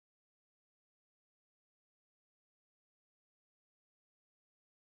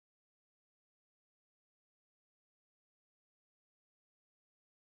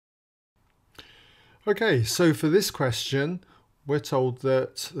Okay, so for this question, we're told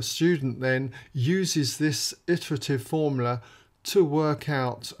that the student then uses this iterative formula to work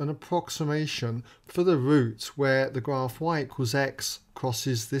out an approximation for the route where the graph y equals x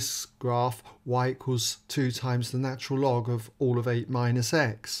crosses this graph y equals 2 times the natural log of all of 8 minus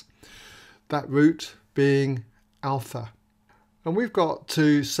x. That route being alpha. And we've got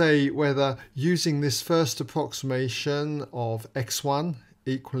to say whether using this first approximation of x1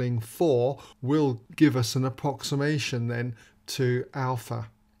 equaling 4 will give us an approximation then to alpha.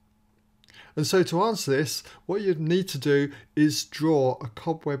 And so to answer this, what you need to do is draw a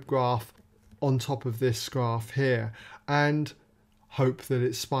cobweb graph on top of this graph here and hope that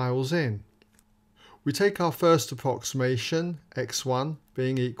it spirals in. We take our first approximation, x1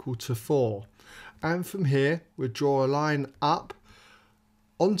 being equal to 4, and from here we draw a line up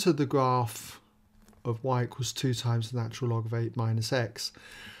onto the graph of y equals 2 times the natural log of 8 minus x.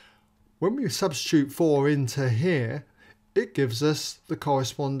 When we substitute 4 into here, it gives us the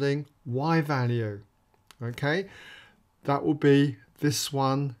corresponding y value. Okay, that will be this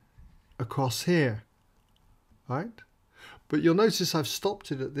one across here, right? But you'll notice I've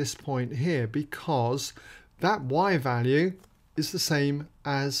stopped it at this point here because that y value is the same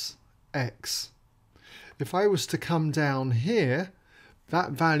as x. If I was to come down here,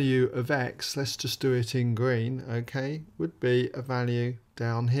 that value of x, let's just do it in green, okay, would be a value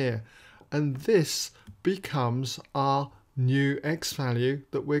down here. And this becomes our new x value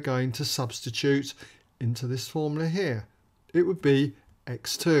that we're going to substitute into this formula here. It would be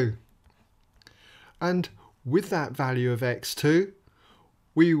x2. And with that value of x2,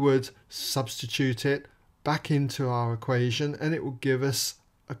 we would substitute it back into our equation and it will give us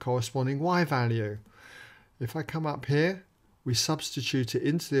a corresponding y value. If I come up here, we substitute it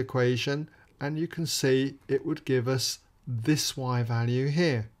into the equation and you can see it would give us this y value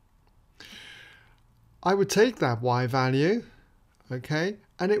here. I would take that y value, okay,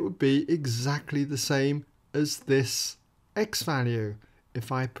 and it would be exactly the same as this x value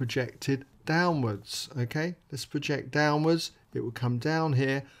if I projected downwards. Okay, let's project downwards, it would come down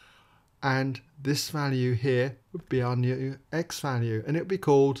here and this value here would be our new x value and it would be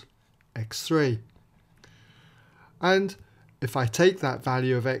called x3. And if I take that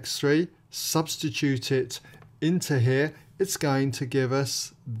value of x3, substitute it into here, it's going to give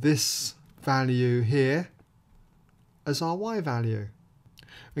us this value here as our y value.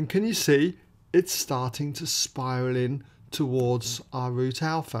 And can you see it's starting to spiral in towards our root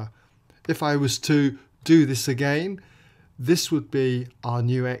alpha? If I was to do this again, this would be our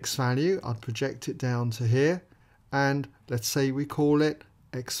new x value. I'd project it down to here and let's say we call it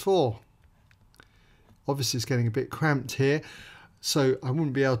x4. Obviously it's getting a bit cramped here, so I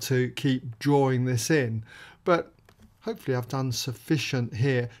wouldn't be able to keep drawing this in, but hopefully I've done sufficient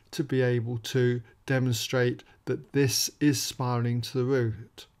here to be able to demonstrate that this is spiraling to the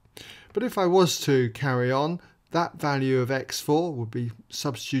root. But if I was to carry on, that value of x4 would be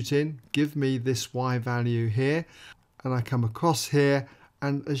substitute in, give me this y value here, and I come across here,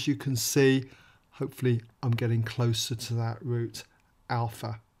 and as you can see, hopefully I'm getting closer to that root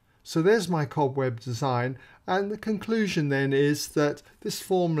alpha. So there's my cobweb design, and the conclusion then is that this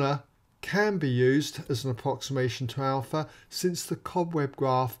formula can be used as an approximation to alpha since the cobweb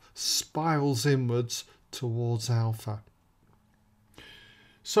graph spirals inwards towards alpha.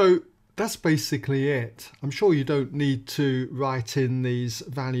 So that's basically it. I'm sure you don't need to write in these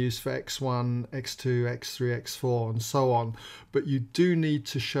values for x1, x2, x3, x4 and so on, but you do need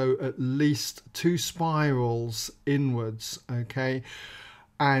to show at least 2 spirals inwards, okay?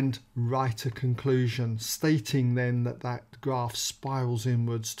 And write a conclusion stating then that that graph spirals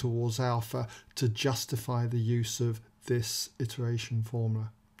inwards towards alpha to justify the use of this iteration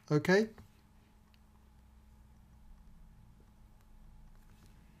formula. Okay?